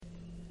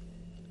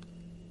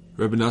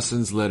Rebbe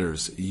Noson's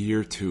Letters,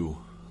 Year 2,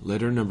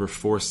 Letter number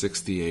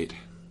 468,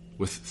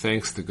 with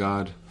thanks to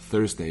God,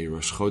 Thursday,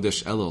 Rosh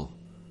Chodesh Elul,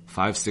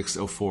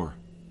 5604,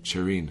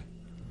 Chereen.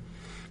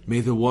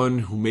 May the one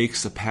who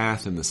makes a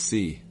path in the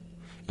sea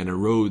and a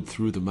road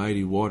through the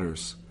mighty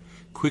waters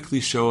quickly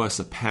show us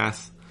a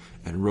path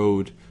and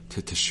road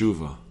to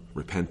Teshuvah,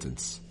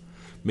 repentance.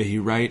 May he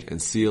write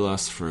and seal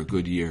us for a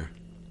good year.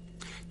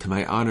 To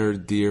my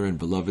honored, dear, and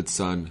beloved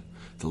son,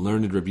 the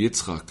learned Rabbi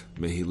Yitzchak,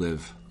 may he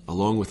live.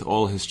 Along with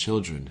all his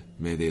children,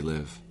 may they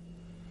live.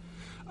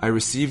 I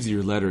received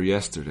your letter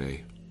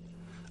yesterday.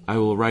 I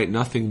will write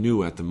nothing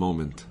new at the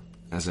moment,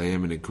 as I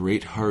am in a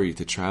great hurry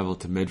to travel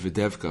to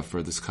Medvedevka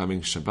for this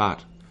coming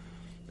Shabbat,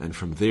 and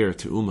from there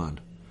to Uman.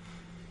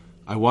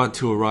 I want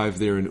to arrive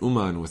there in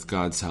Uman with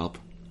God's help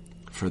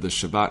for the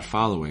Shabbat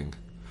following,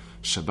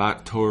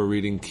 Shabbat Torah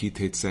reading Ki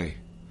Tetzeh.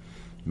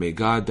 May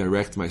God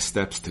direct my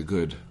steps to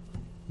good.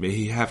 May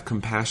He have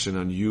compassion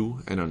on you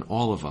and on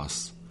all of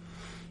us,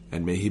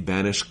 and may He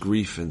banish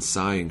grief and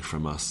sighing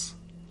from us.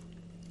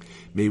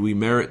 May we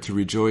merit to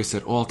rejoice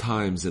at all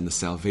times in the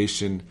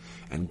salvation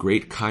and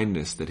great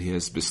kindness that He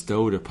has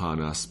bestowed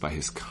upon us by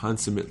His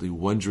consummately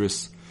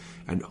wondrous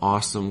and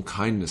awesome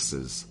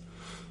kindnesses,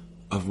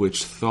 of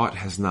which thought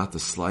has not the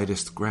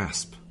slightest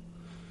grasp.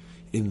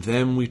 In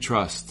them we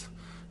trust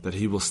that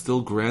He will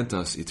still grant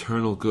us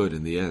eternal good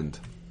in the end.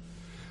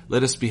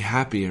 Let us be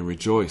happy and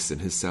rejoice in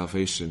His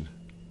salvation.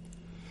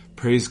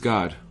 Praise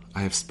God,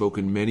 I have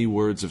spoken many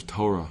words of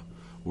Torah,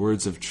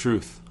 words of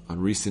truth on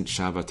recent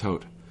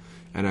Shabbatot,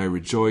 and I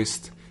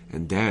rejoiced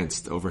and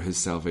danced over His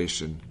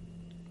salvation.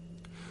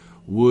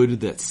 Would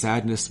that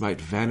sadness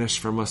might vanish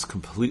from us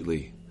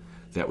completely,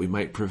 that we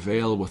might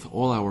prevail with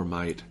all our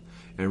might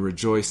and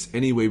rejoice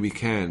any way we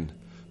can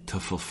to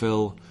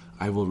fulfill,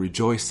 I will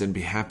rejoice and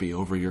be happy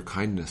over your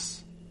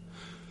kindness.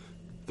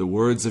 The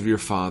words of your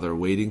Father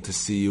waiting to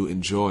see you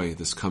enjoy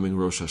this coming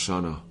Rosh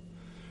Hashanah.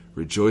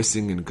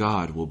 Rejoicing in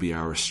God will be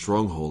our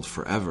stronghold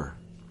forever.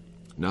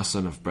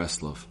 Noson of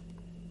Breslov.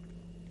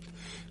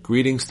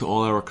 Greetings to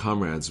all our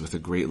comrades with a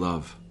great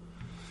love.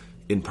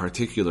 In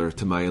particular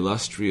to my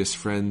illustrious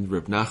friend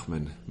Reb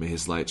Nachman, may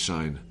his light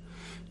shine,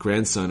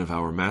 grandson of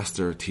our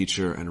master,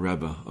 teacher, and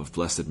Rebbe of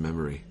blessed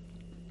memory.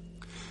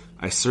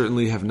 I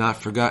certainly have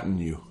not forgotten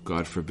you,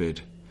 God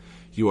forbid.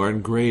 You are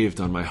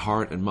engraved on my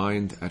heart and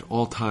mind at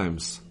all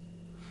times,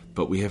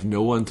 but we have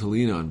no one to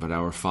lean on but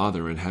our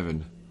Father in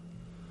heaven.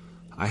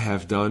 I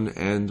have done,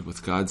 and,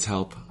 with God's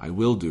help, I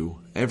will do,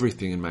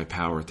 everything in my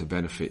power to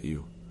benefit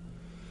you.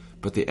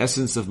 But the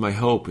essence of my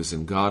hope is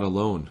in God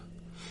alone.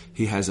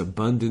 He has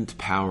abundant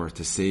power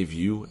to save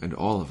you and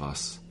all of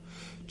us.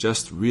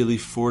 Just really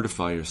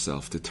fortify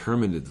yourself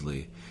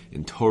determinedly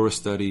in Torah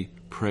study,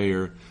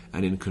 prayer,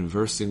 and in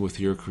conversing with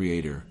your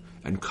Creator,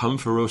 and come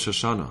for Rosh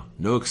Hashanah,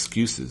 no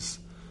excuses.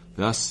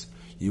 Thus,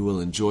 you will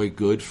enjoy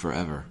good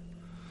forever.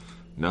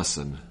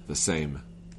 Noson, the same.